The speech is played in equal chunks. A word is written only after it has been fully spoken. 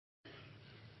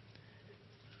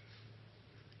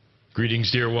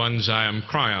Greetings, dear ones. I am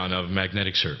Kryon of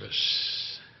Magnetic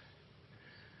Service.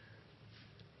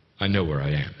 I know where I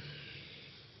am.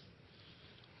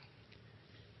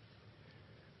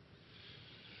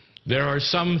 There are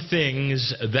some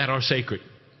things that are sacred,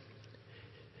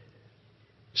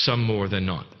 some more than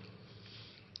not.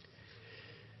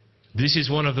 This is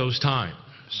one of those times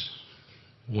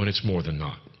when it's more than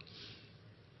not.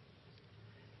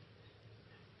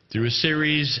 Through a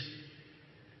series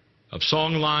of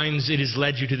song lines, it has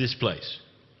led you to this place.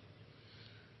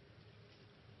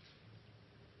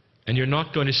 And you're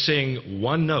not going to sing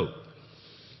one note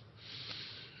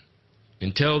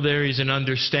until there is an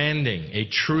understanding, a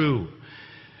true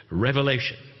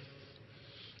revelation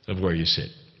of where you sit.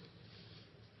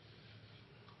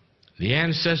 The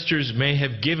ancestors may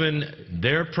have given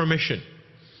their permission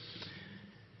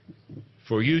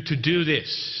for you to do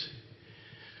this,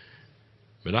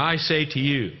 but I say to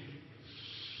you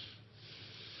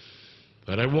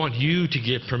that I want you to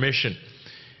give permission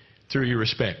through your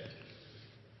respect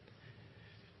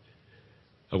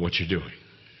of what you're doing.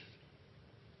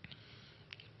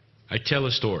 I tell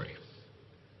a story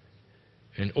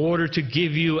in order to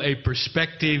give you a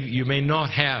perspective you may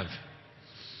not have.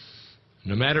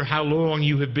 No matter how long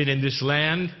you have been in this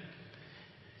land,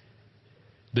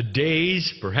 the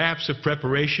days, perhaps, of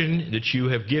preparation that you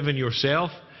have given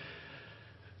yourself,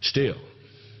 still,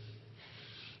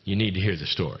 you need to hear the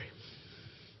story.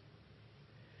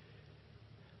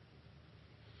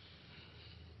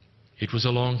 It was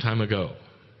a long time ago.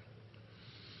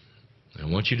 I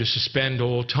want you to suspend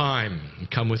all time and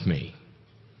come with me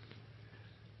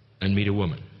and meet a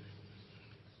woman.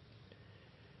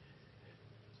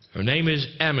 Her name is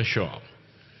Amishal.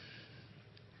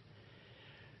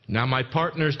 Now, my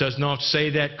partner does not say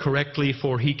that correctly,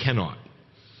 for he cannot.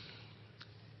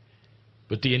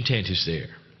 But the intent is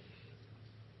there.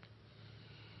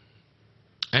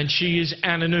 And she is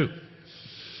Ananu.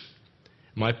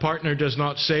 My partner does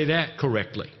not say that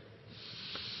correctly.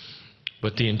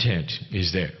 But the intent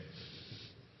is there.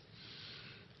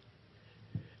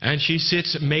 And she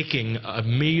sits making a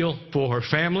meal for her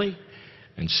family,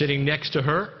 and sitting next to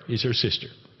her is her sister.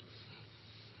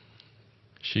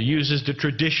 She uses the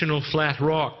traditional flat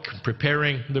rock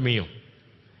preparing the meal.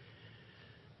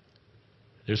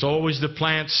 There's always the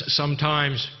plants,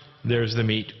 sometimes there's the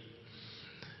meat.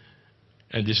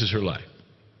 And this is her life.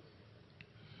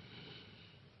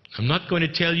 I'm not going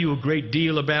to tell you a great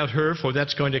deal about her, for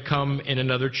that's going to come in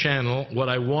another channel. What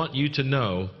I want you to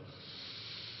know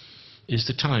is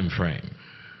the time frame.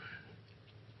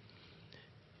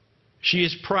 She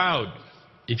is proud,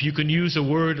 if you can use a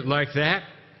word like that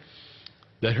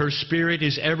her spirit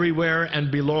is everywhere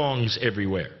and belongs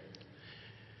everywhere.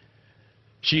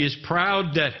 She is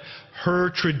proud that her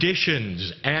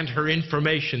traditions and her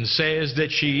information says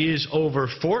that she is over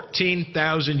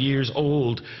 14,000 years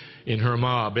old in her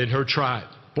mob, in her tribe.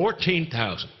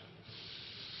 14,000.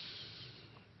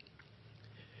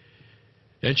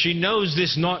 And she knows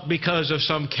this not because of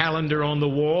some calendar on the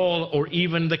wall or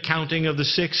even the counting of the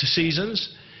 6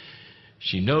 seasons.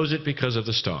 She knows it because of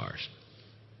the stars.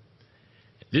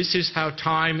 This is how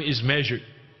time is measured.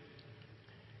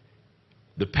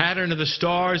 The pattern of the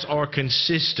stars are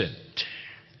consistent,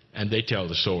 and they tell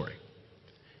the story.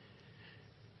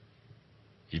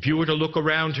 If you were to look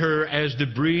around her as the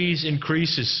breeze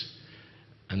increases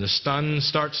and the sun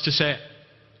starts to set,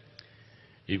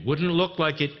 it wouldn't look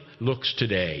like it looks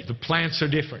today. The plants are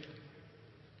different.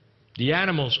 The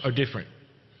animals are different.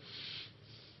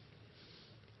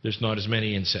 There's not as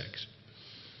many insects.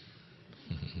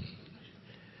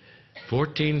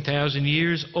 14,000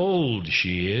 years old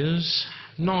she is,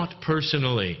 not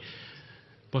personally,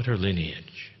 but her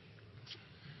lineage.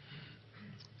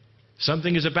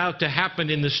 Something is about to happen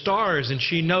in the stars, and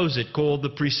she knows it, called the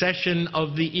precession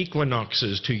of the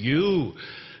equinoxes. To you,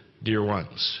 dear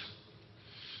ones,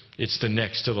 it's the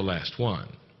next to the last one.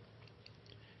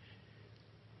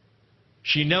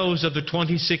 She knows of the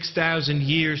 26,000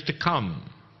 years to come.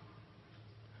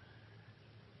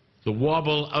 The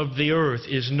wobble of the earth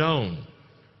is known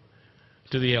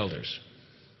to the elders.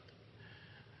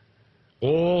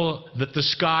 All that the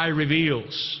sky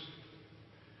reveals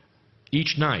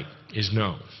each night is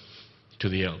known to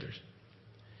the elders.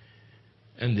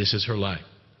 And this is her life.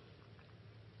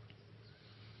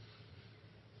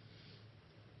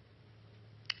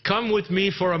 Come with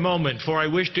me for a moment, for I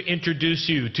wish to introduce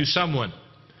you to someone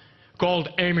called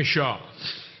Amishal.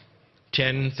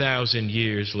 10,000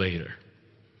 years later.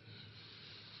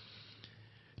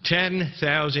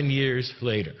 10,000 years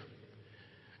later.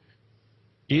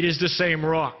 It is the same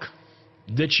rock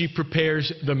that she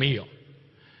prepares the meal.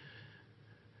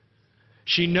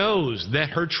 She knows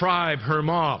that her tribe, her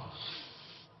mob,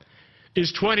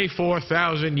 is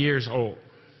 24,000 years old.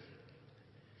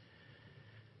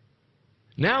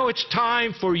 Now it's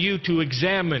time for you to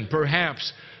examine,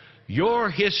 perhaps, your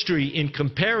history in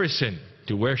comparison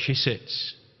to where she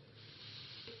sits.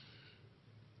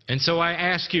 And so I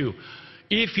ask you,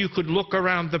 if you could look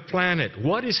around the planet,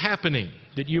 what is happening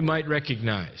that you might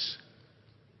recognize?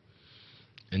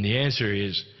 And the answer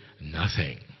is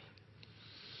nothing.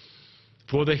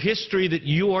 For the history that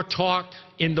you are taught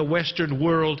in the Western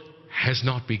world has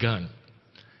not begun.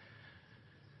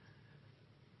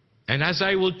 And as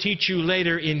I will teach you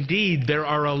later, indeed, there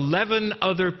are 11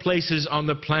 other places on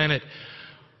the planet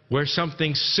where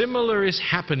something similar is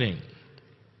happening,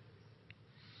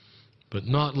 but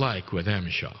not like with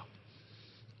Amishah.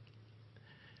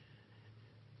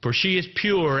 For she is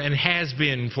pure and has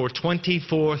been for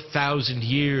 24,000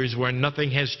 years, where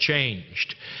nothing has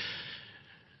changed,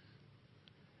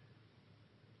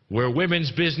 where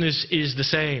women's business is the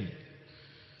same,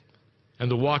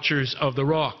 and the watchers of the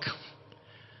rock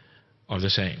are the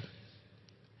same,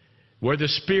 where the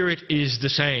Spirit is the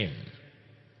same,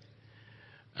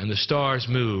 and the stars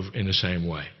move in the same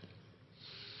way.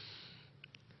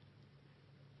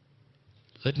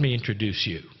 Let me introduce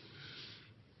you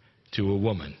to a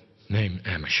woman named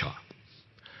Amishah,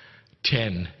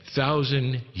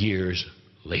 10,000 years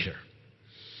later.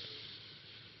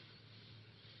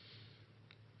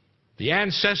 The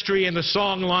ancestry and the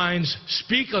song lines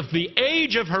speak of the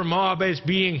age of her mob as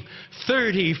being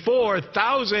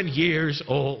 34,000 years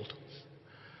old.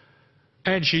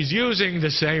 And she's using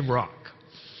the same rock.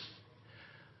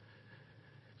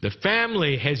 The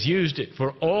family has used it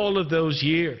for all of those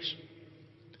years.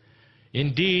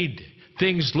 Indeed,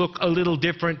 things look a little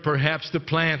different. Perhaps the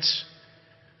plants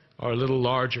are a little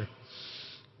larger.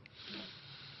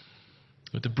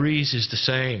 But the breeze is the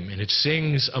same, and it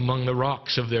sings among the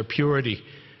rocks of their purity,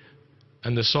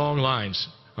 and the song lines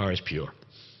are as pure.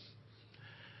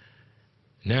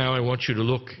 Now I want you to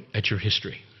look at your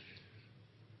history.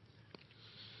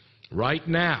 Right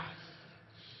now,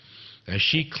 as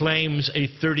she claims a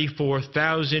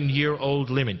 34,000-year-old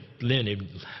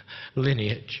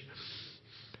lineage,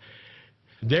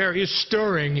 there is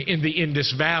stirring in the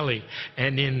Indus Valley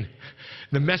and in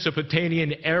the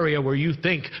Mesopotamian area where you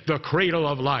think the cradle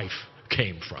of life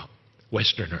came from,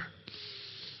 Westerner.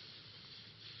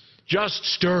 Just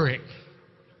stirring.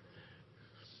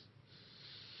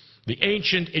 The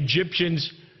ancient Egyptians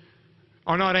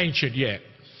are not ancient yet.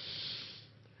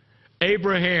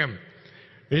 Abraham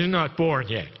is not born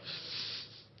yet.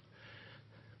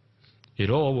 It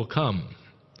all will come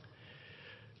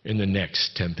in the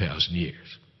next 10,000 years.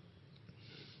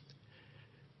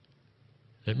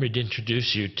 Let me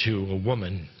introduce you to a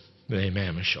woman named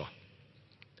Amishah,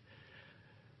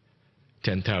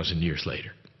 10,000 years later.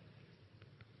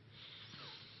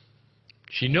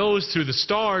 She knows through the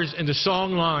stars and the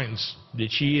song lines that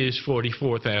she is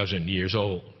 44,000 years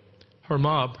old. Her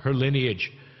mob, her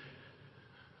lineage,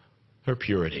 her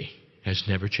purity has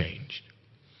never changed.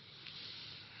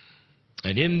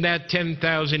 And in that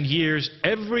 10,000 years,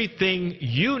 everything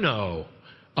you know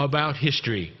about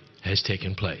history has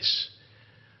taken place.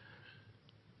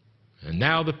 And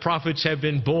now the prophets have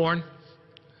been born,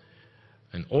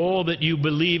 and all that you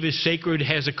believe is sacred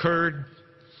has occurred.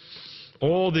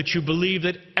 All that you believe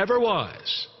that ever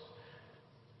was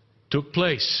took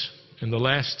place in the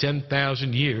last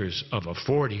 10,000 years of a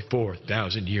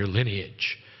 44,000-year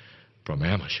lineage from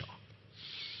Amishah.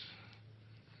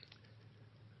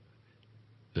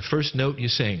 The first note you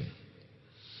sing,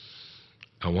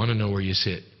 I want to know where you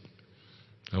sit.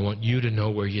 I want you to know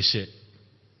where you sit.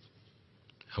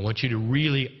 I want you to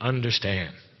really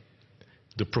understand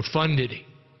the profundity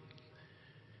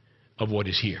of what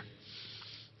is here.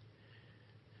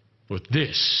 But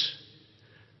this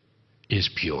is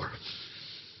pure.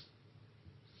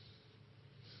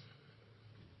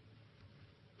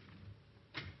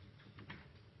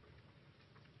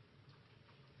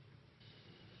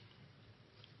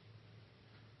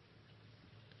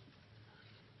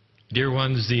 Dear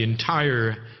ones, the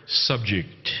entire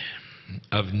subject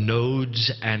of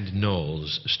nodes and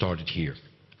nulls started here.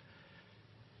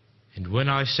 And when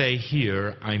I say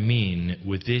here, I mean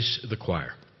with this, the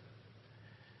choir.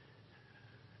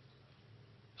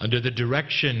 Under the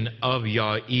direction of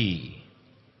Yahweh,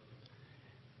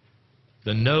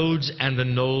 the nodes and the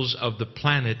nulls of the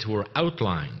planet were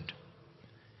outlined,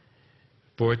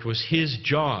 for it was his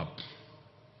job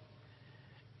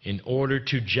in order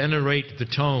to generate the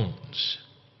tones,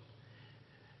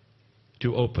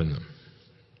 to open them.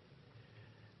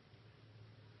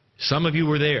 Some of you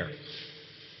were there.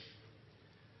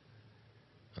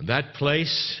 that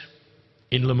place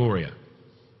in Lemuria,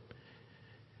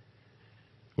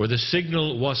 where the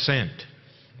signal was sent,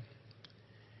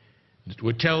 it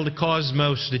would tell the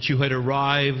cosmos that you had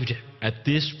arrived at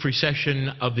this precession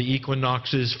of the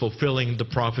equinoxes, fulfilling the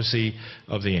prophecy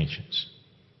of the ancients.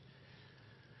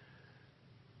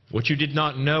 What you did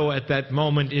not know at that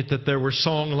moment is that there were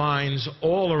song lines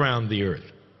all around the earth.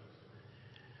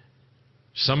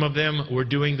 Some of them were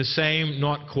doing the same,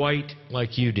 not quite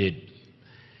like you did.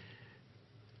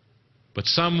 But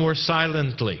some were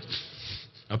silently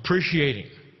appreciating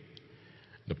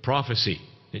the prophecy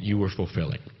that you were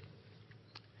fulfilling.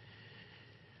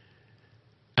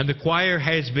 And the choir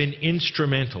has been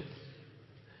instrumental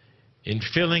in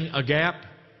filling a gap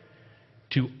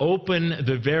to open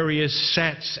the various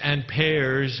sets and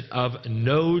pairs of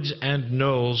nodes and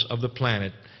nulls of the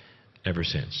planet ever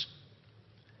since.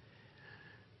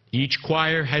 Each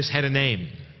choir has had a name.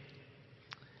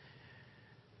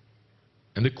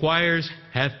 And the choirs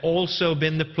have also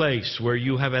been the place where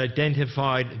you have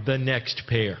identified the next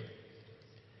pair.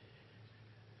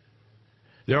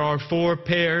 There are 4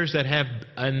 pairs that have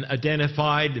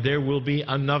identified. There will be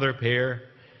another pair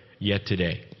yet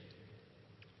today.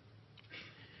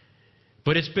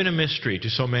 But it's been a mystery to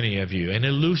so many of you, an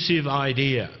elusive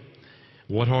idea.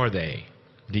 What are they,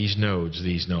 these nodes,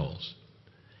 these nulls?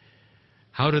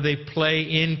 How do they play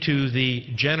into the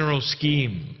general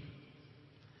scheme?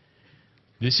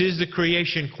 This is the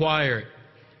creation choir.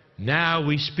 Now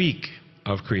we speak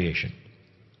of creation.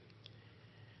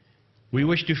 We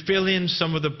wish to fill in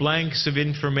some of the blanks of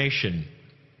information,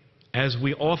 as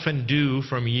we often do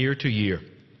from year to year,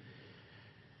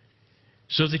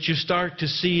 so that you start to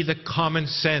see the common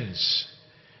sense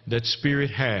that Spirit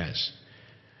has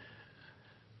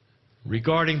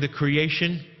regarding the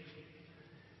creation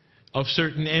of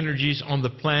certain energies on the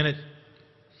planet,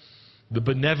 the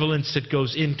benevolence that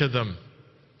goes into them,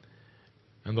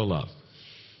 and the love.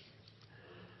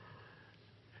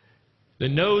 The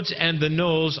nodes and the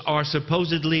nulls are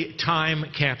supposedly time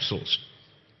capsules.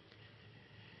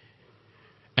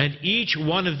 And each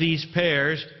one of these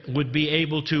pairs would be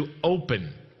able to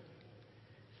open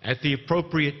at the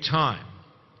appropriate time.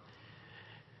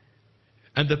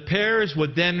 And the pairs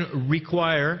would then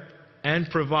require and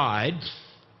provide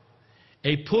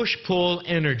a push-pull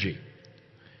energy.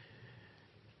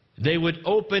 They would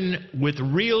open with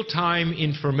real-time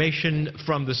information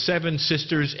from the 7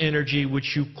 sisters' energy,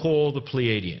 which you call the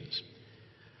Pleiadians.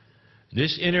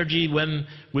 This energy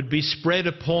would be spread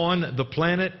upon the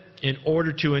planet in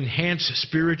order to enhance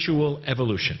spiritual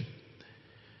evolution.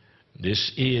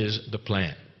 This is the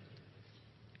plan.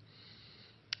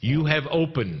 You have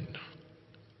opened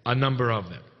a number of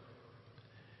them.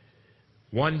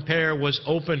 One pair was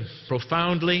opened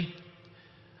profoundly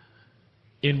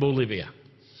in Bolivia.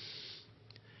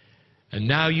 And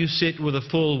now you sit with a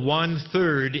full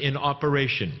 1/3 in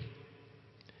operation,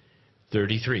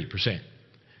 33%.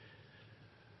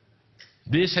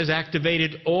 This has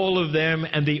activated all of them,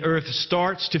 and the earth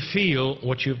starts to feel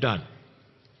what you've done.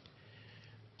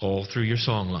 All through your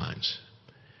song lines.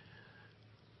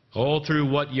 All through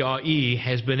what Yahweh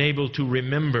has been able to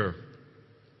remember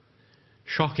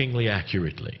shockingly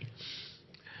accurately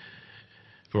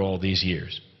for all these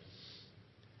years.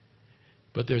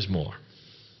 But there's more.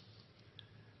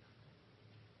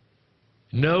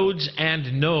 Nodes and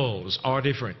nulls are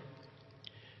different.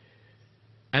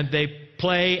 And they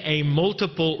play a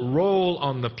multiple role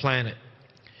on the planet.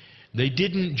 They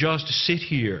didn't just sit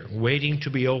here waiting to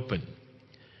be opened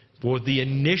for the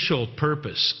initial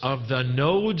purpose of the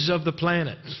nodes of the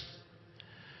planet.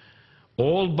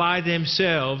 All by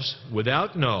themselves,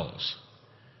 without nulls,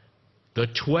 the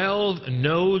 12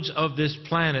 nodes of this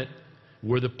planet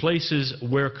were the places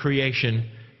where creation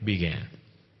began.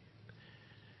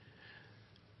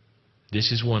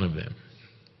 This is one of them.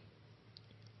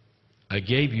 I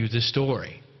gave you the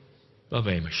story of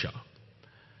Amashah.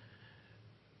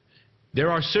 There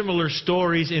are similar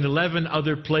stories in 11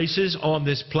 other places on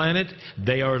this planet.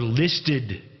 They are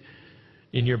listed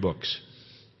in your books.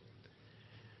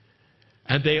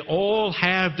 And they all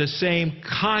have the same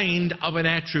kind of an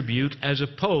attribute as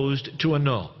opposed to a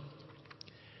null.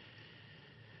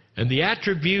 And the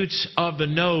attributes of the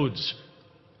nodes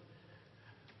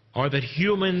are that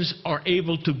humans are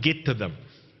able to get to them,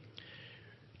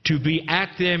 to be at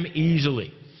them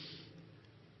easily.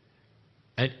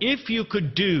 And if you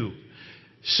could do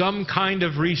some kind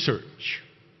of research,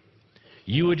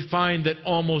 you would find that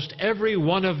almost every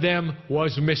one of them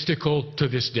was mystical to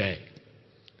this day.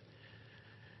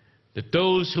 That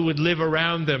those who would live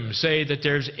around them say that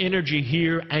there's energy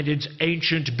here and it's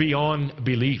ancient beyond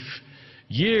belief,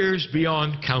 years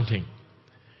beyond counting.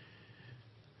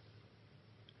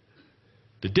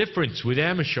 The difference with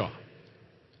Amishah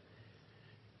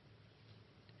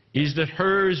is that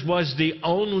hers was the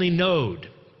only node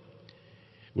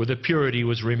where the purity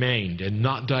was remained and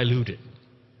not diluted.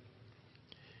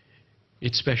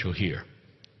 It's special here.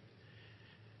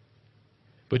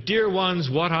 But dear ones,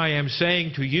 what I am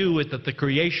saying to you is that the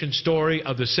creation story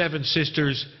of the seven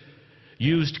sisters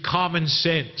used common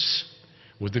sense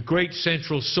with the great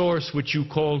central source which you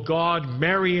call God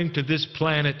marrying to this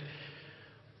planet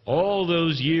all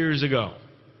those years ago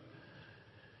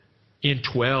in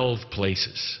 12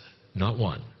 places, not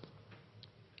one.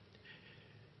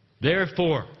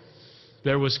 Therefore,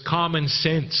 there was common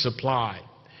sense applied.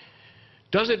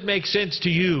 Does it make sense to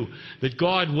you that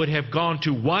God would have gone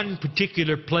to one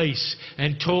particular place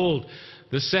and told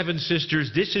the seven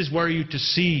sisters, this is where you to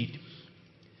seed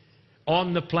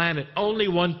on the planet, only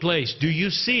one place? Do you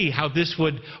see how this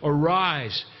would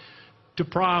arise to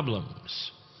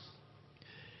problems?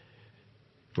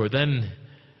 For then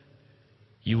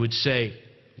you would say,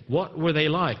 what were they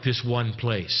like, this one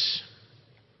place?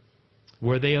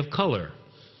 Were they of color?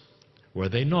 Were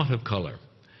they not of color?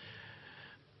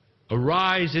 A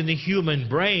rise in the human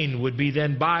brain would be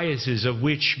then biases of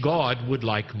which God would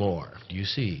like more. Do you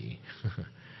see?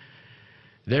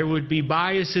 There would be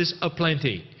biases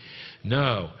aplenty.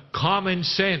 No, common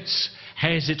sense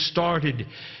has it started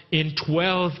in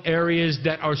 12 areas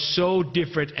that are so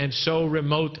different and so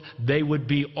remote they would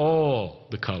be all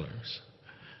the colors.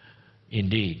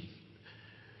 Indeed.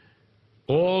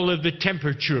 All of the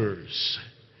temperatures.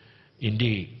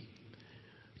 Indeed.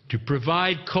 To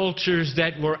provide cultures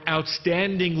that were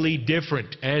outstandingly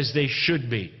different, as they should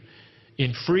be,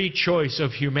 in free choice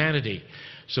of humanity,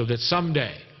 so that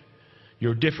someday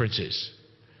your differences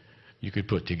you could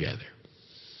put together.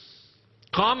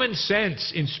 Common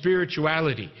sense in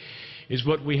spirituality is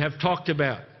what we have talked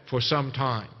about for some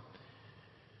time.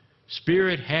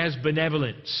 Spirit has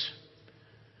benevolence.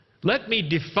 Let me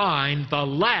define the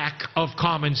lack of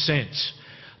common sense.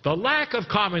 The lack of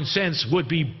common sense would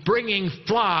be bringing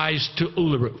flies to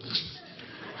Uluru.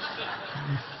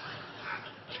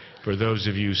 For those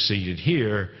of you seated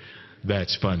here,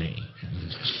 that's funny.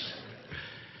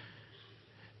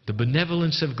 The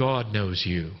benevolence of God knows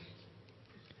you.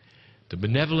 The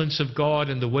benevolence of God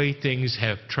and the way things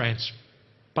have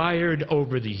transpired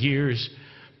over the years,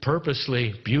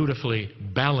 purposely, beautifully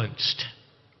balanced.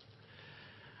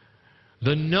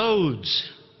 The nodes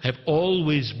have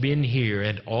always been here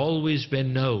and always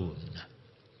been known.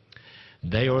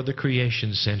 They are the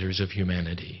creation centers of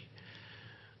humanity.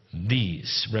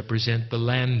 These represent the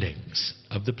landings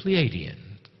of the Pleiadian,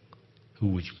 who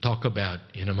we'll talk about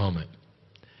in a moment.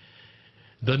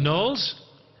 The nulls,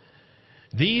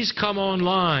 these come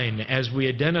online as we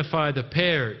identify the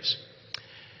pairs.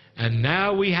 And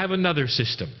now we have another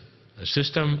system, a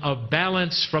system of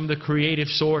balance from the creative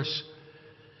source.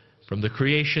 From the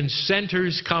creation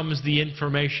centers comes the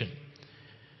information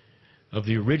of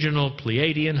the original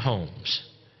Pleiadian homes.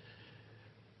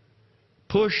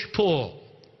 Push-pull.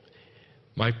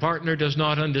 My partner does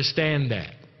not understand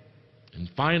that. And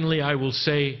finally, I will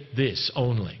say this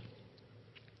only.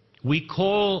 We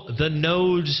call the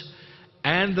nodes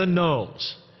and the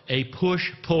nulls a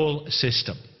push-pull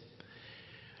system.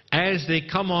 As they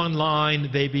come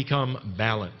online, they become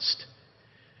balanced.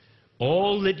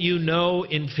 All that you know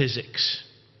in physics,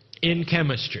 in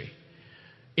chemistry,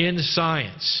 in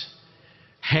science,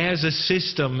 has a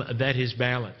system that is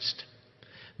balanced.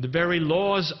 The very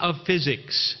laws of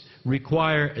physics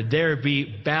require there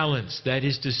be balance, that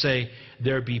is to say,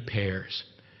 there be pairs.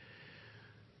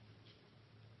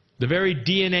 The very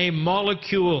DNA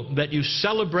molecule that you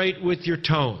celebrate with your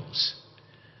tones,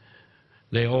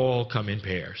 they all come in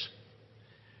pairs.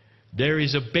 There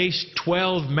is a base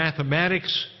 12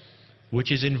 mathematics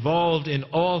which is involved in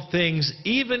all things,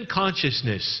 even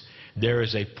consciousness. There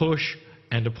is a push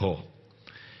and a pull.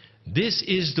 This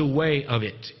is the way of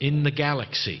it in the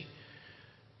galaxy,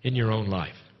 in your own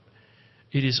life.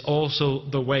 It is also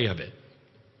the way of it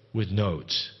with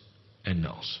nodes and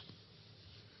nulls.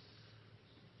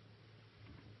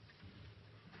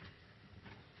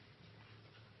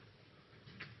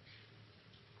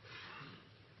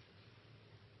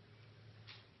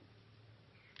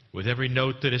 With every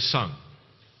note that is sung,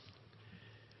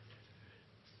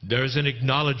 there is an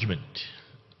acknowledgement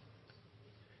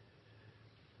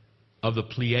of the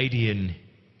Pleiadian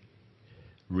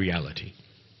reality.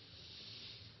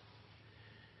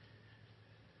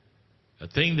 A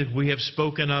thing that we have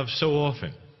spoken of so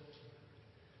often,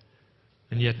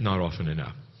 and yet not often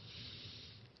enough.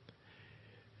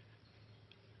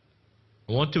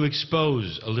 I want to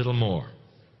expose a little more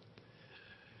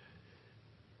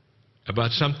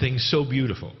about something so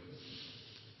beautiful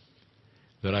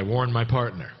that I warn my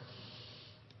partner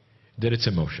that it's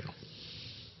emotional.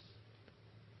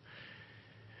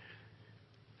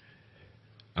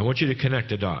 I want you to connect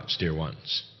the dots, dear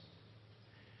ones.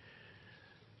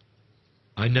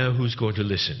 I know who's going to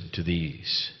listen to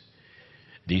these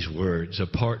words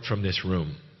apart from this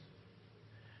room.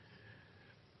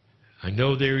 I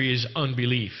know there is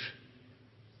unbelief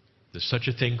that such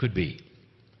a thing could be,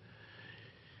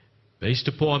 based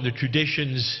upon the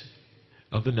traditions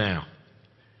of the now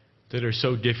that are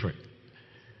so different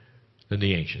than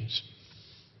the ancients.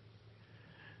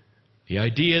 The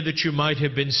idea that you might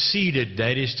have been seeded,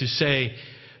 that is to say,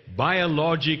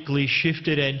 biologically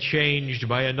shifted and changed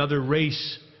by another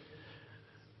race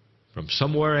from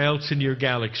somewhere else in your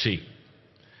galaxy,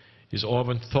 is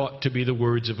often thought to be the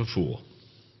words of a fool.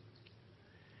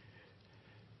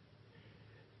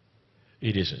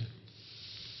 It isn't.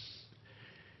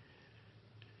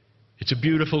 It's a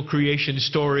beautiful creation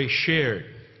story shared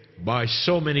by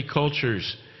so many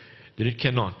cultures that it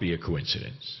cannot be a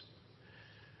coincidence.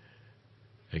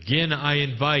 Again, I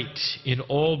invite, in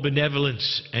all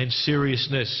benevolence and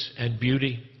seriousness and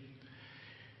beauty,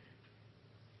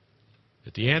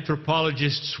 that the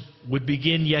anthropologists would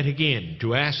begin yet again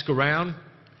to ask around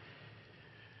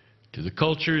to the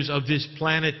cultures of this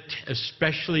planet,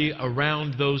 especially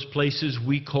around those places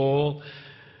we call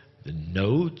the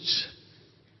nodes.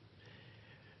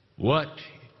 What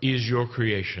is your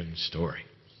creation story?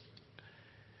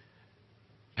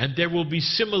 And there will be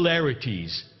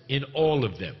similarities in all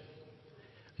of them.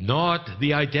 Not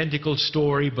the identical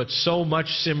story, but so much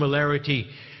similarity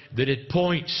that it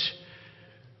points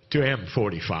to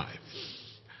M45.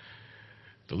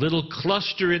 The little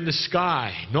cluster in the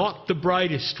sky, not the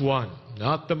brightest one,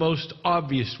 not the most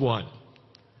obvious one,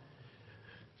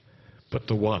 but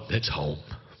the one that's home.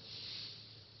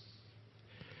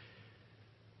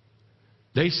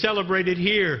 They celebrate it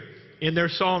here in their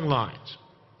song lines.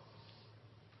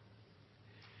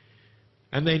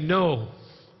 And they know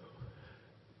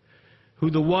who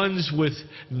the ones with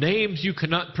names you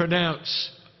cannot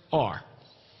pronounce are.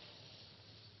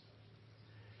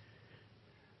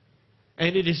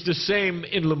 And it is the same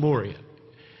in Lemuria.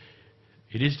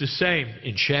 It is the same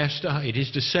in Shasta. It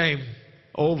is the same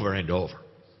over and over.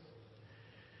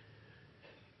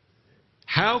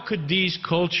 How could these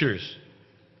cultures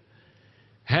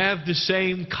have the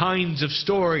same kinds of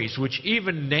stories, which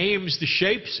even names the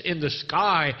shapes in the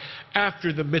sky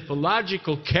after the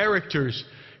mythological characters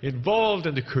involved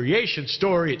in the creation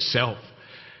story itself?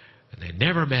 And they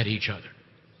never met each other.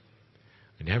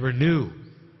 They never knew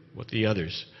what the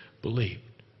others believed.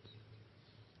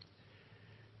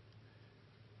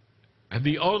 And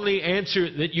the only answer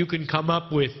that you can come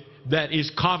up with that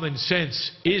is common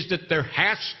sense is that there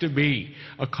has to be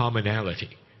a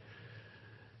commonality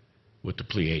with the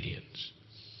Pleiadians.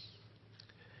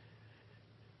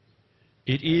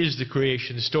 It is the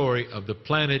creation story of the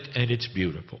planet, and it's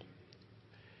beautiful.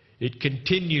 It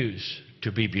continues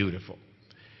to be beautiful.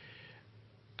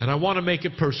 And I want to make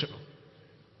it personal.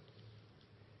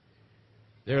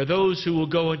 There are those who will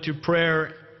go into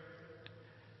prayer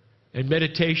and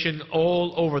meditation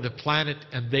all over the planet,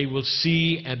 and they will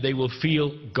see and they will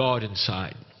feel God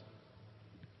inside.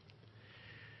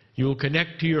 You will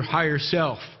connect to your higher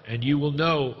self, and you will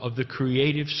know of the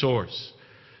creative source.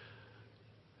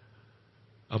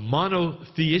 A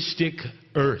monotheistic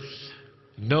earth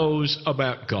knows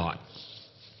about God.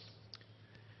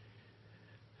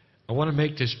 I want to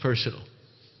make this personal,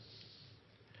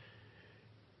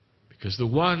 because the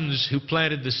ones who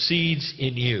planted the seeds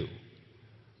in you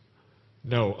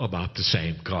know about the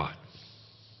same God.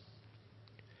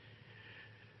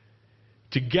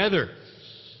 Together,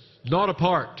 not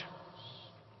apart.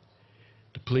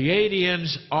 The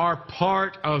Pleiadians are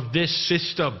part of this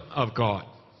system of God.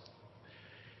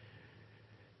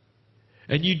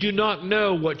 And you do not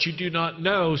know what you do not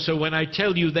know, so when I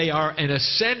tell you they are an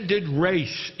ascended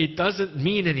race, it doesn't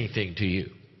mean anything to you.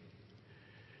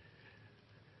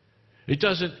 It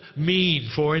doesn't mean,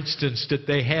 for instance, that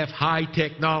they have high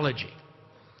technology.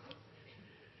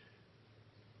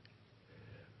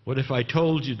 What if I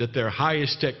told you that their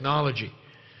highest technology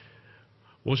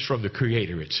was from the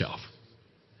Creator itself?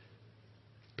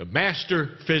 The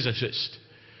master physicist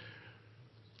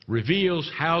reveals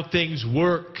how things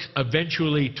work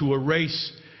eventually to a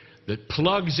race that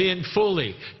plugs in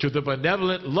fully to the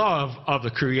benevolent love of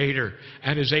the Creator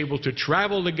and is able to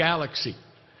travel the galaxy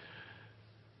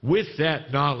with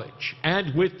that knowledge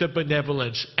and with the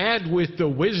benevolence and with the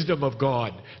wisdom of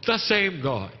God, the same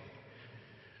God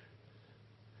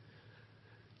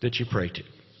that you pray to.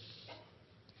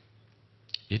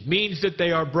 It means that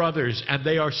they are brothers and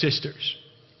they are sisters.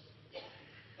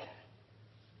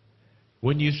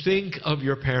 When you think of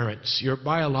your parents, your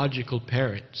biological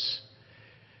parents,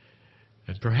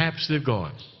 and perhaps they're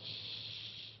gone,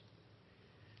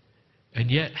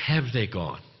 and yet have they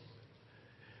gone?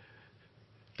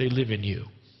 They live in you.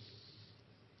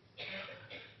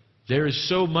 There is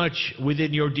so much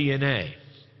within your DNA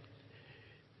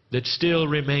that still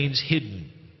remains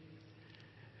hidden,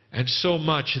 and so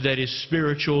much that is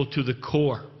spiritual to the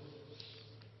core,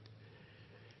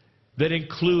 that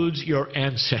includes your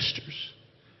ancestors.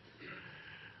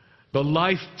 The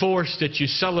life force that you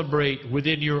celebrate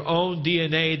within your own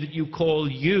DNA that you call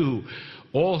you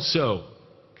also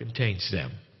contains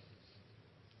them.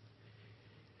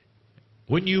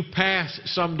 When you pass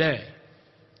someday,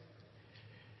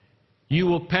 you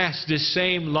will pass this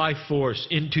same life force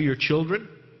into your children,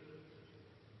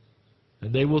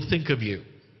 and they will think of you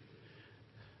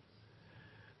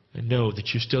and know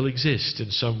that you still exist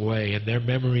in some way in their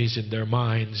memories, in their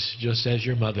minds, just as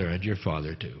your mother and your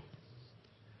father do.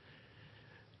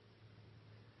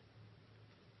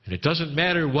 And it doesn't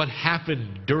matter what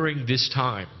happened during this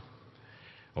time,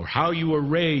 or how you were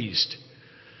raised,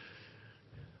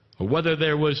 or whether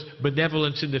there was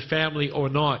benevolence in the family or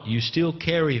not, you still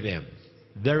carry them,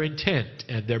 their intent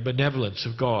and their benevolence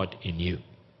of God in you.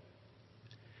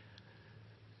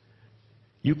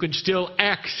 You can still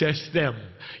access them.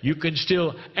 You can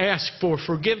still ask for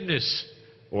forgiveness,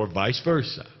 or vice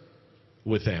versa,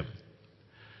 with them.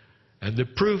 And the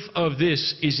proof of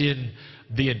this is in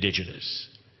the indigenous.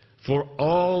 For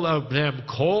all of them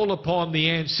call upon the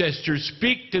ancestors,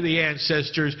 speak to the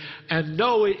ancestors, and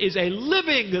know it is a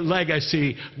living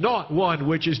legacy, not one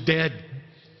which is dead.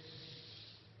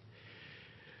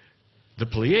 The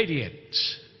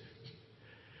Pleiadians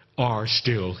are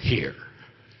still here.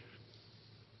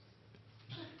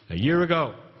 A year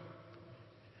ago,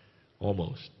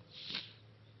 almost,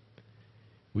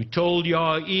 we told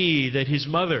Yah-E that his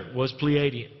mother was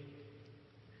Pleiadian.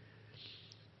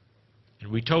 And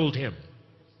we told him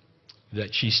that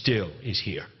she still is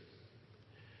here.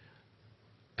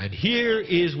 And here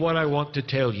is what I want to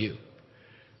tell you.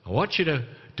 I want you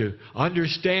to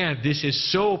understand this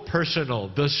is so personal.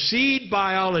 The seed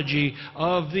biology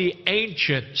of the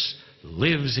ancients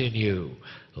lives in you.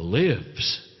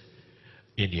 Lives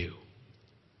in you.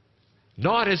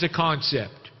 Not as a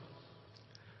concept,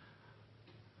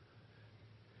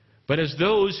 but as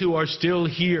those who are still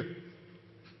here.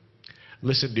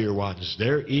 Listen, dear ones,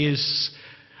 there is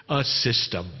a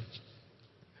system.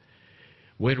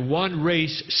 When one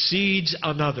race seeds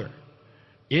another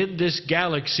in this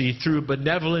galaxy through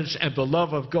benevolence and the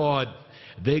love of God,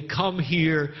 they come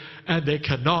here and they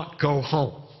cannot go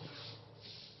home.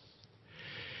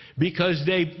 Because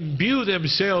they imbue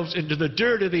themselves into the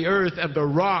dirt of the earth and the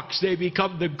rocks. They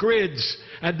become the grids,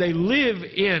 and they live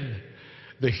in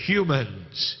the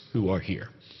humans who are here.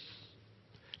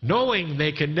 Knowing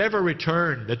they can never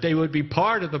return, that they would be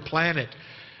part of the planet,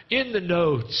 in the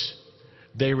nodes,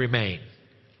 they remain.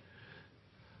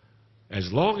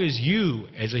 As long as you,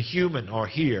 as a human, are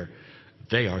here,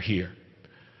 they are here.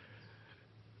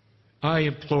 I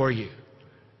implore you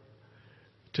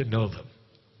to know them.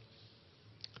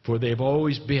 For they've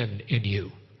always been in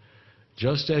you,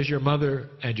 just as your mother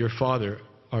and your father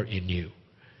are in you.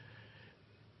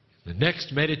 The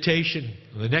next meditation,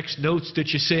 the next notes that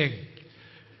you sing,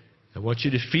 I want you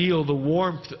to feel the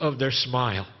warmth of their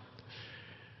smile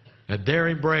and their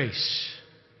embrace,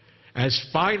 as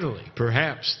finally,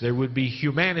 perhaps, there would be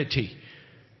humanity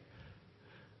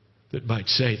that might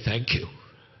say, thank you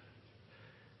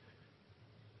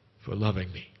for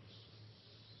loving me.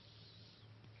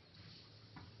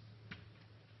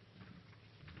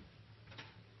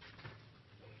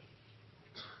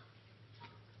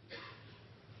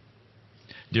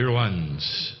 Dear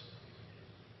ones,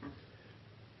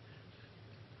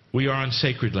 we are on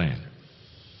sacred land.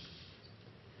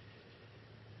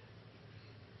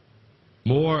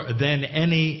 More than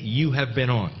any you have been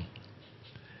on,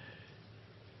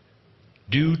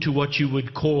 due to what you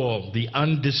would call the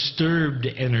undisturbed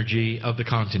energy of the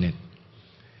continent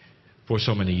for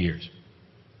so many years.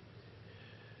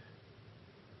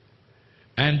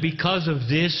 And because of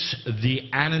this, the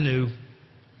Anu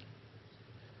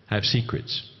have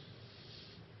secrets.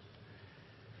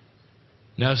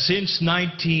 Now, since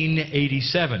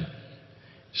 1987,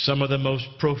 some of the most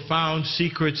profound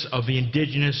secrets of the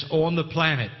indigenous on the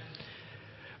planet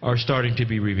are starting to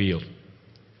be revealed.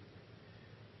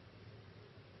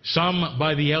 Some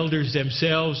by the elders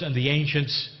themselves and the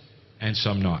ancients, and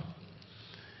some not.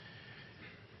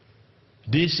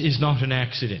 This is not an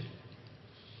accident.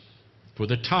 For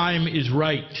the time is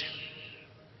right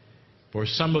for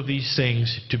some of these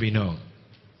things to be known.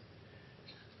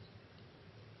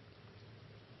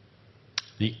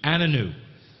 The Ananu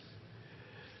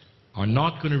are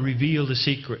not going to reveal the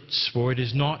secrets, for it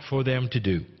is not for them to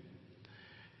do.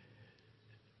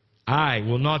 I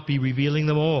will not be revealing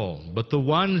them all, but the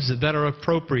ones that are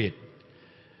appropriate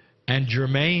and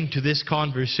germane to this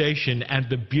conversation and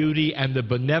the beauty and the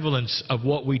benevolence of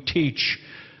what we teach,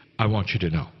 I want you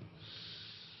to know.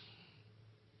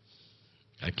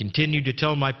 I continue to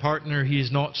tell my partner he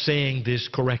is not saying this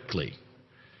correctly,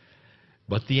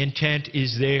 but the intent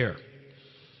is there.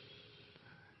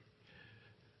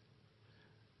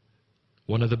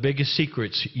 One of the biggest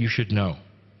secrets you should know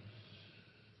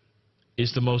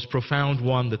is the most profound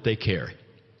one that they carry.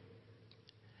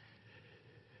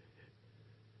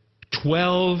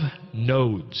 12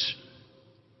 nodes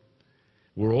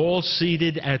were all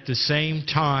seated at the same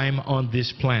time on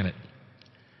this planet.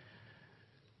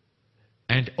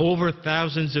 And over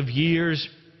thousands of years,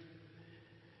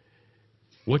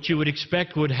 what you would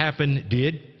expect would happen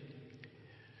did.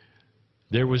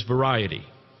 There was variety.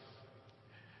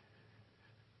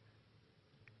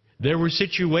 There were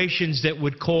situations that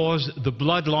would cause the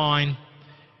bloodline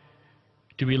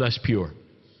to be less pure,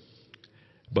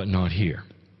 but not here.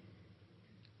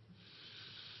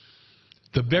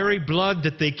 The very blood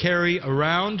that they carry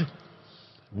around,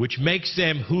 which makes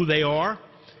them who they are,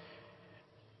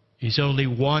 is only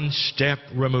one step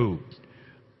removed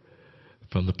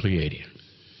from the Pleiadian.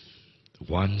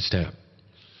 One step.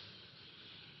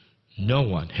 No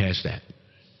one has that.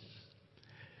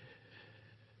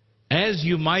 As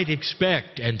you might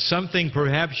expect, and something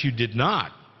perhaps you did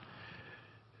not,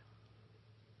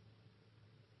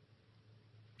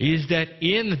 is that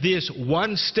in this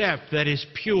one step that is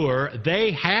pure,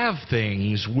 they have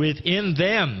things within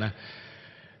them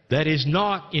that is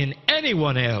not in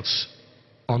anyone else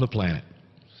on the planet.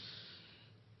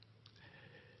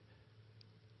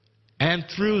 And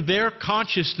through their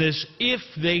consciousness, if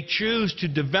they choose to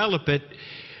develop it,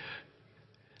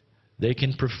 they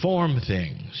can perform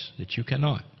things that you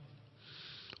cannot.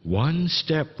 One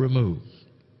step removed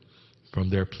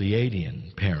from their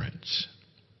Pleiadian parents.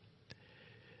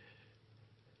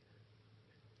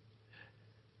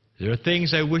 There are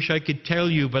things I wish I could tell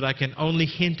you, but I can only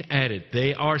hint at it.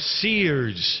 They are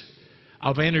seers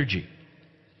of energy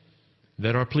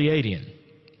that are Pleiadian,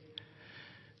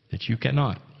 that you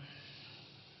cannot.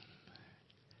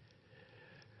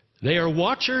 They are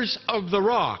watchers of the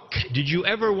rock. Did you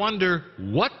ever wonder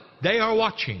what they are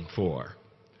watching for?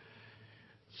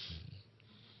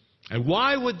 And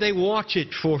why would they watch it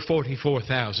for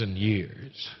 44,000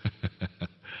 years?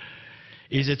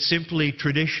 Is it simply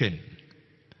tradition?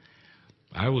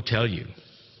 I will tell you,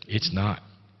 it's not.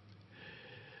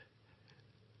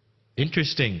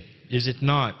 Interesting, is it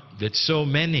not, that so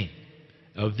many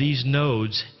of these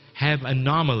nodes have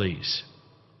anomalies?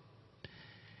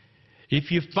 If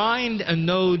you find a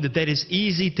node that is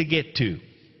easy to get to,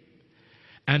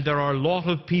 and there are a lot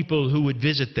of people who would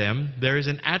visit them, there is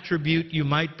an attribute you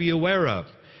might be aware of.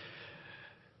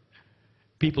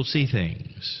 People see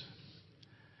things.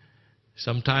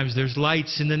 Sometimes there's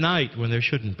lights in the night when there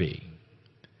shouldn't be.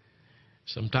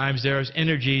 Sometimes there's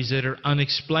energies that are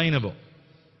unexplainable.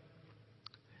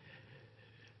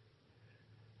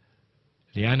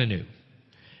 The Ananu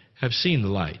have seen the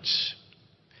lights.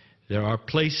 There are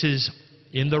places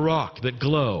in the rock that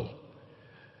glow,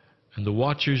 and the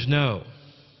watchers know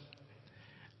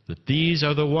that these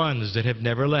are the ones that have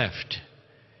never left,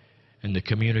 and the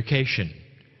communication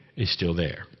is still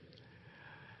there.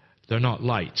 They're not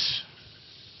lights.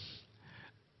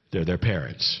 They're their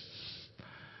parents.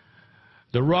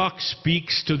 The rock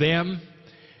speaks to them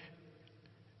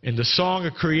in the song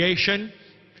of creation,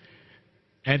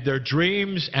 and their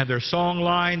dreams and their song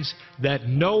lines that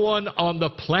no one on the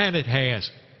planet has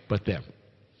but them.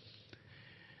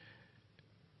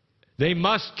 They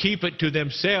must keep it to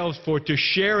themselves, for to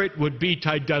share it would be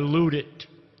to dilute it.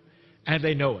 And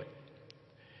they know it.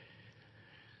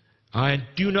 I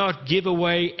do not give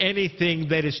away anything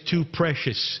that is too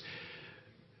precious.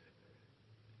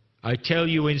 I tell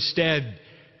you instead,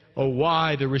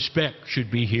 why the respect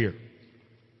should be here.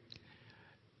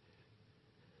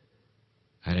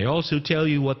 And I also tell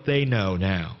you what they know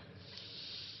now,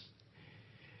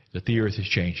 that the earth is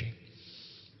changing.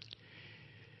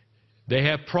 They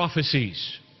have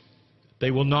prophecies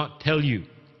they will not tell you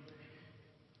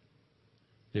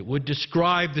that would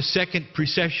describe the second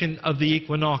precession of the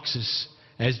equinoxes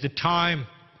as the time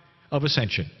of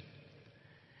ascension.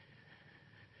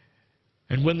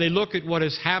 And when they look at what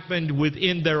has happened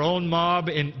within their own mob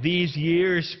in these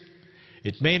years,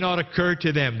 It may not occur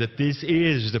to them that this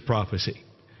is the prophecy.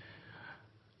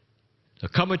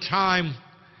 There'll come a time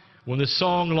when the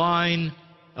song line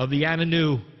of the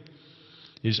Anu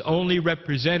is only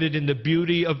represented in the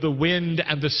beauty of the wind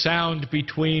and the sound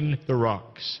between the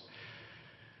rocks.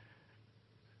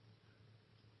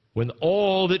 When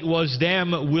all that was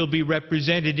them will be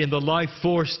represented in the life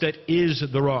force that is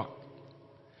the rock.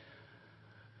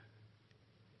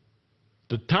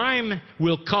 The time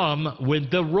will come when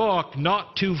the rock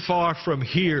not too far from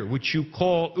here, which you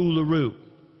call Uluru,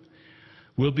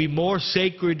 will be more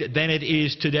sacred than it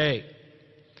is today.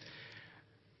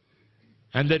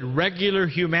 And that regular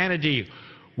humanity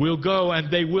will go and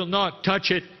they will not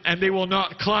touch it and they will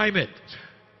not climb it,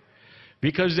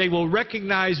 because they will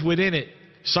recognize within it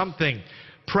something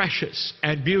precious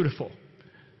and beautiful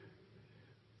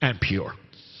and pure.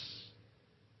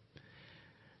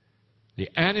 The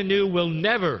Anu will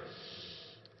never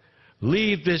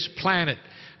leave this planet.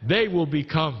 They will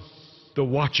become the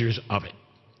watchers of it.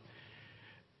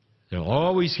 They'll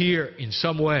always hear in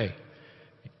some way,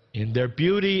 in their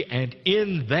beauty and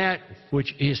in that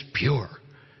which is pure.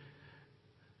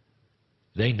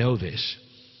 They know this.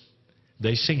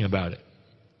 They sing about it.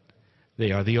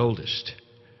 They are the oldest.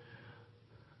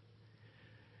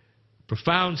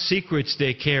 Profound secrets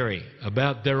they carry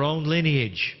about their own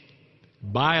lineage,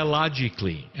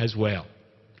 biologically as well.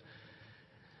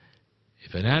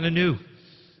 If an Anu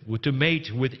were to mate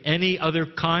with any other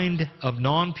kind of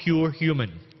non-pure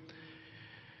human,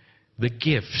 the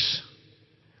gifts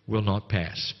will not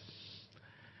pass.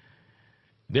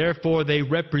 Therefore, they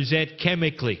represent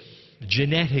chemically,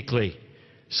 genetically,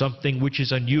 something which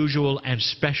is unusual and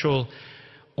special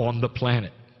on the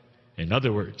planet. In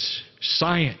other words,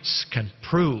 science can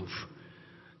prove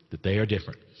that they are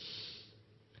different.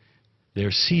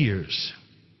 They're seers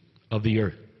of the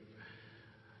earth.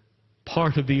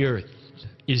 Part of the earth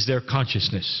is their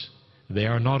consciousness. They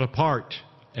are not a part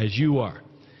as you are.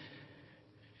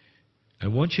 I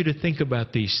want you to think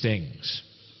about these things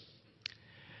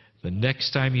the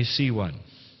next time you see one.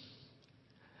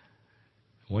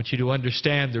 I want you to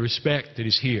understand the respect that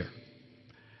is here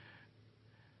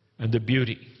and the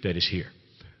beauty that is here.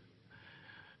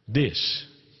 This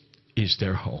is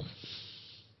their home.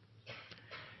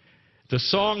 The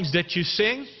songs that you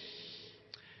sing,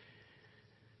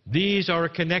 these are a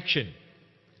connection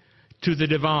to the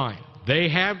divine. They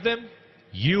have them,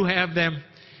 you have them.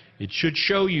 It should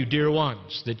show you, dear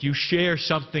ones, that you share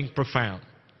something profound.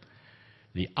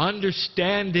 The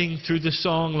understanding through the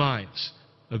song lines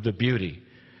of the beauty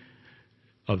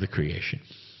of the creation.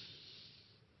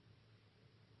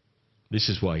 This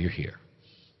is why you're here.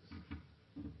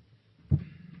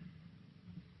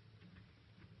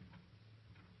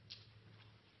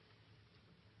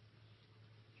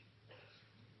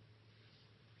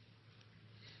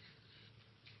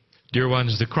 Dear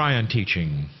ones, the Kryon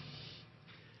teaching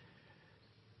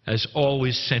has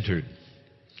always centered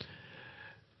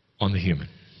on the human.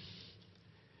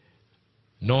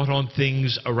 Not on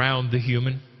things around the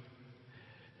human,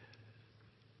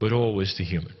 but always the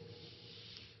human.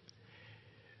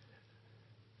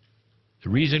 The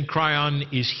reason Kryon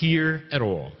is here at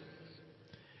all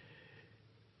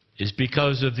is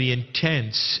because of the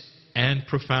intense and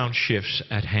profound shifts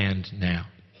at hand now.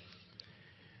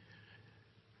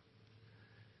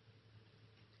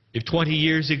 If 20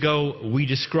 years ago we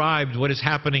described what is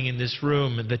happening in this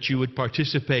room and that you would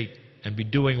participate and be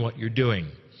doing what you're doing,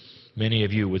 many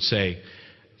of you would say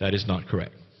that is not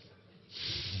correct.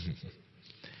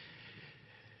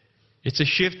 It's a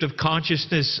shift of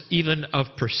consciousness, even of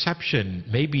perception,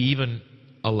 maybe even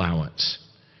allowance.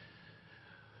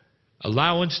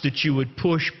 Allowance that you would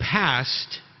push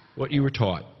past what you were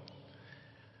taught.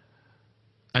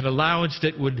 An allowance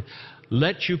that would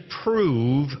let you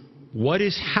prove what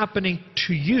is happening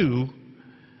to you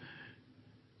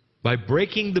by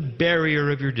breaking the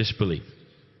barrier of your disbelief.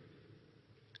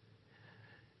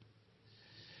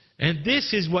 And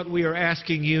this is what we are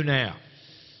asking you now.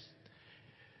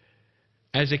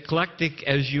 As eclectic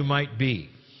as you might be,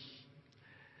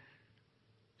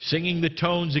 singing the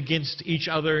tones against each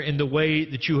other in the way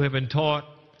that you have been taught,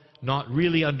 not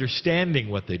really understanding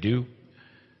what they do,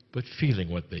 but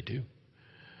feeling what they do.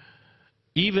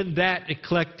 Even that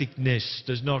eclecticness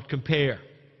does not compare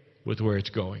with where it's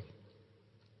going.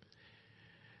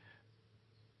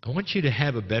 I want you to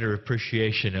have a better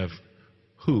appreciation of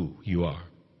who you are.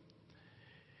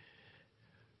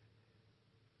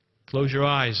 Close your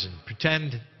eyes and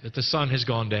pretend that the sun has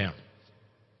gone down.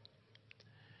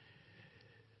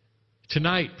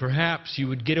 Tonight, perhaps you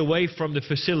would get away from the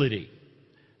facility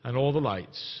and all the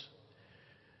lights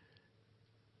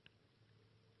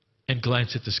and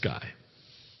glance at the sky.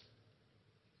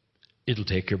 It'll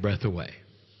take your breath away.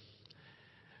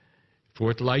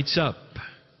 For it lights up,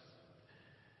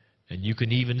 and you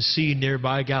can even see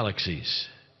nearby galaxies.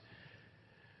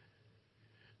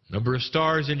 Number of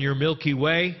stars in your Milky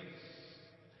Way,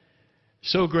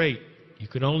 so great, you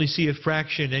can only see a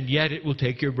fraction, and yet it will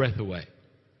take your breath away.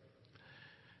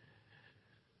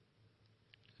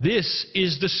 This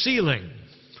is the ceiling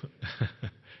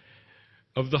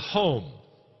of the home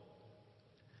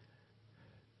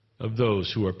of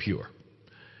those who are pure.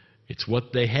 It's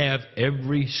what they have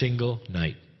every single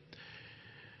night.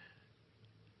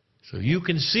 So you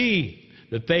can see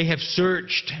that they have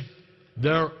searched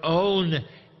their own,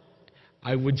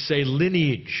 I would say,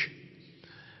 lineage,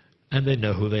 and they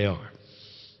know who they are.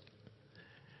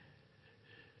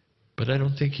 But I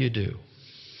don't think you do.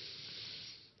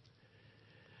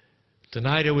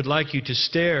 Tonight I would like you to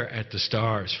stare at the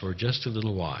stars for just a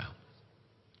little while.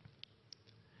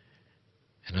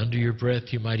 And under your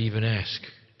breath you might even ask,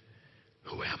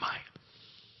 who am I?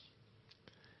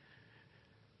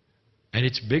 And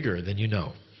it's bigger than you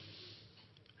know.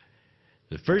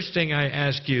 The first thing I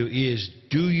ask you is,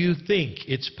 do you think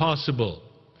it's possible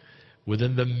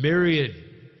within the myriad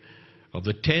of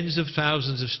the tens of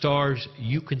thousands of stars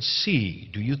you can see,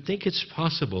 do you think it's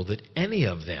possible that any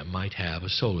of them might have a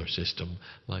solar system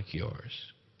like yours?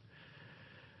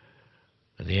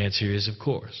 And the answer is, of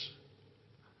course.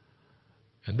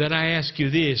 And then I ask you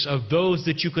this, of those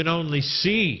that you can only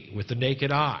see with the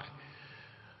naked eye,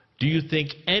 do you think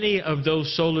any of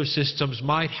those solar systems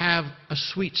might have a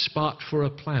sweet spot for a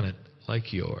planet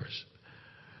like yours?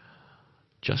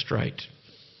 Just right.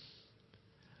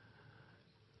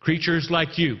 Creatures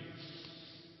like you,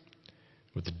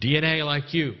 with the DNA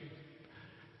like you,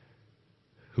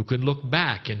 who can look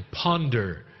back and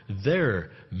ponder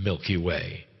their Milky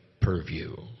Way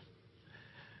purview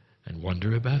and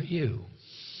wonder about you.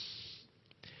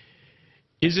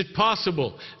 Is it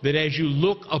possible that as you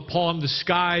look upon the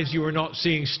skies, you are not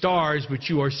seeing stars, but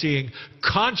you are seeing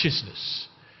consciousness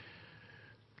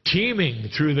teeming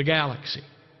through the galaxy?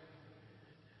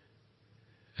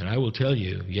 And I will tell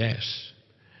you, yes.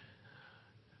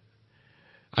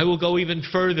 I will go even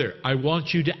further. I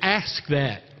want you to ask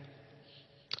that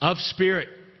of Spirit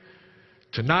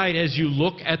tonight as you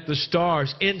look at the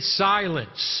stars in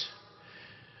silence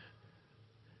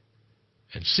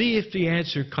and see if the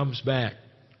answer comes back.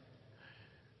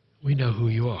 We know who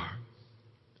you are.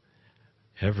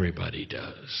 Everybody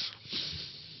does.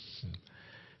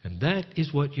 And that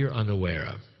is what you're unaware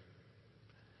of.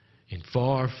 In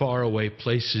far, far away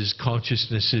places,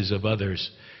 consciousnesses of others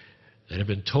that have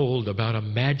been told about a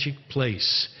magic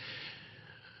place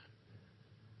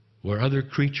where other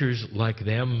creatures like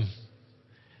them,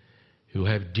 who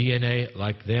have DNA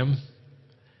like them,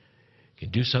 can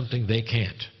do something they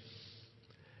can't.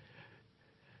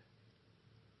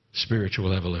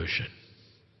 Spiritual evolution.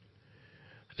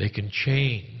 They can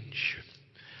change,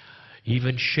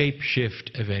 even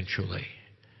shape-shift eventually,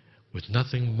 with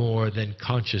nothing more than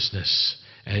consciousness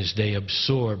as they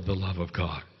absorb the love of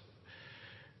God.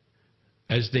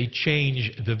 As they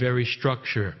change the very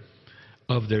structure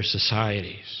of their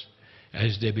societies,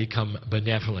 as they become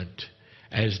benevolent,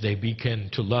 as they begin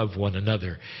to love one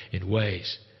another in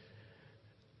ways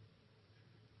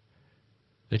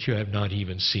that you have not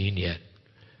even seen yet,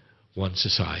 one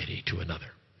society to another.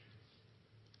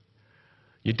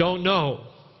 You don't know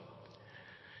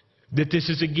that this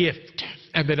is a gift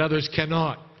and that others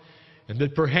cannot, and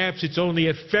that perhaps it's only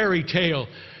a fairy tale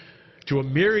to a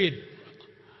myriad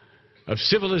of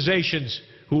civilizations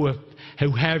who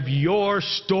have your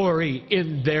story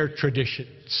in their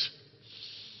traditions,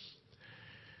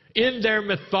 in their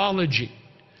mythology.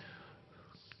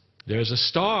 There's a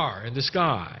star in the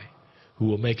sky who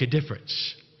will make a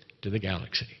difference to the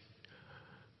galaxy.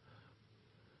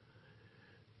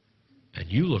 And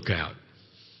you look out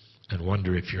and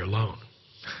wonder if you're alone.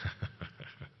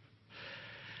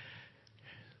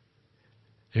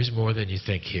 There's more than you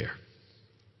think here.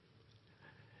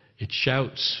 It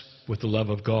shouts with the love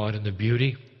of God and the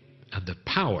beauty and the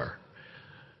power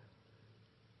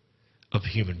of the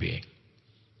human being.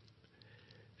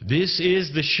 This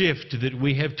is the shift that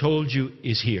we have told you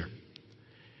is here.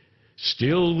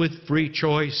 Still with free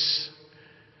choice.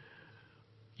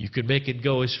 You can make it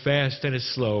go as fast and as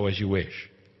slow as you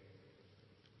wish.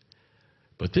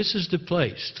 But this is the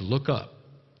place to look up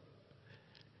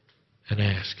and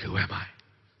ask, who am I?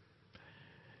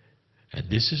 And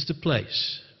this is the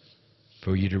place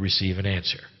for you to receive an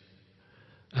answer.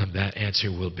 And that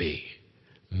answer will be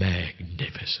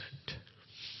magnificent.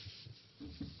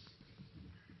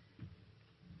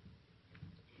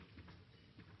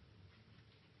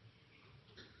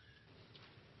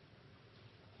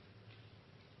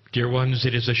 Dear ones,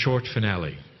 it is a short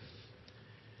finale.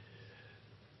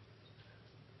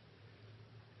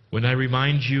 When I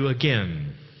remind you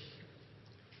again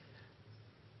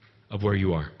of where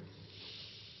you are.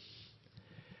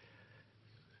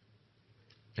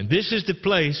 And this is the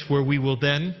place where we will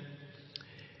then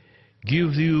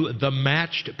give you the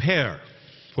matched pair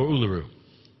for Uluru,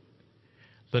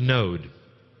 the node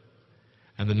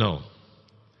and the null.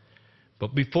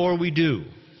 But before we do,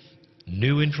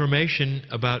 new information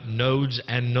about nodes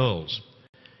and nulls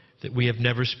that we have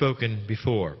never spoken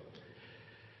before.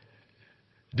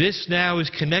 This now is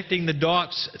connecting the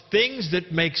dots, things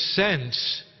that make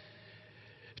sense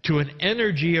to an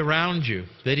energy around you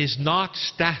that is not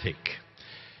static.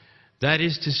 That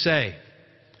is to say,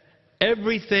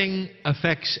 everything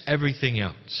affects everything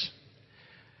else.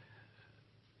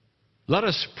 Let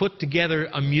us put together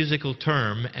a musical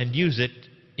term and use it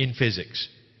in physics.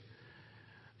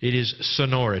 It is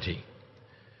sonority.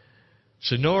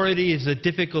 Sonority is a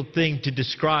difficult thing to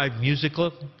describe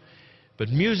musically, but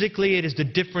musically it is the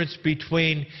difference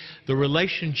between the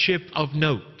relationship of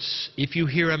notes. If you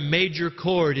hear a major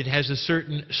chord, it has a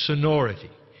certain sonority.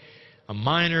 A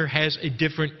minor has a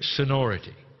different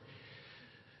sonority.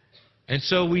 And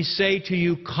so we say to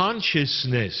you,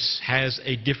 consciousness has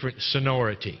a different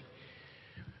sonority.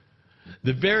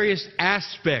 The various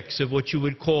aspects of what you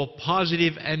would call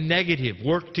positive and negative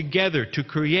work together to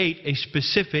create a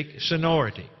specific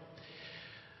sonority.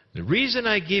 The reason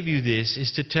I give you this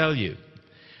is to tell you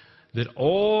that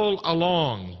all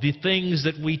along the things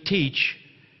that we teach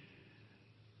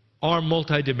are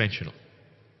multidimensional.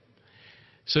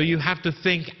 So you have to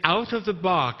think out of the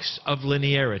box of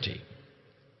linearity.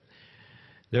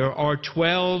 There are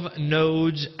 12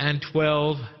 nodes and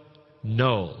 12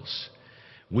 nulls.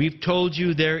 We've told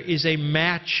you there is a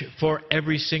match for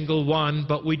every single one,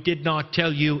 but we did not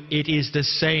tell you it is the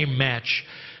same match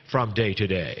from day to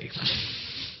day.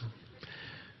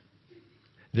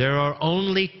 There are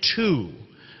only two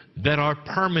that are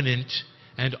permanent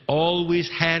and always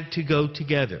had to go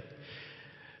together.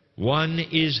 One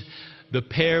is the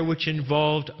pair which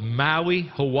involved Maui,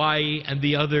 Hawaii, and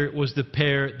the other was the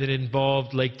pair that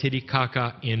involved Lake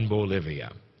Titicaca in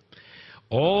Bolivia.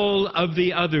 All of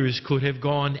the others could have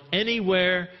gone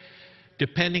anywhere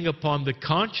depending upon the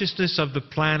consciousness of the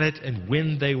planet and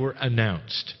when they were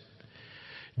announced.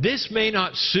 This may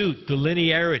not suit the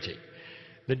linearity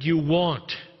that you want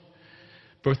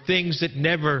for things that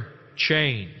never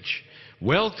change.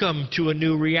 Welcome to a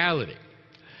new reality.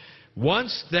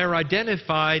 Once they're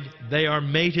identified, they are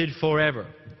mated forever.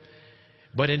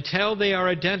 But until they are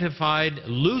identified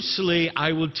loosely,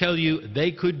 I will tell you,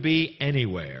 they could be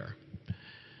anywhere.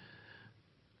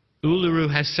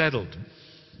 Uluru has settled.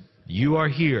 You are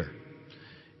here.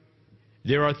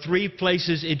 There are 3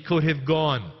 places it could have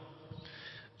gone.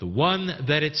 The one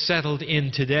that it settled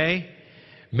in today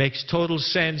makes total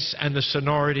sense, and the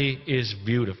sonority is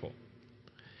beautiful.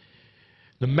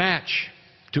 The match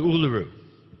to Uluru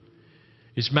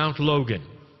is Mount Logan,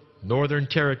 Northern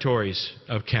Territories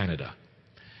of Canada.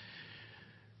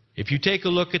 If you take a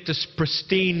look at the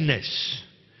pristineness,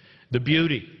 the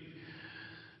beauty,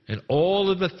 and all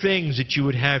of the things that you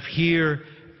would have here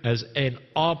as an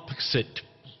opposite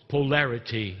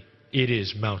polarity, it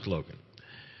is Mount Logan.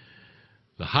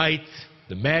 The height,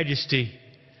 the majesty,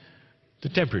 the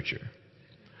temperature.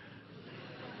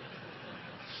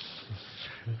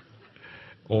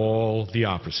 All the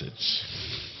opposites.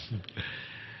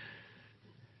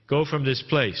 Go from this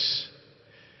place,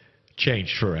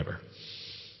 changed forever.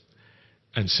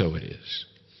 And so it is.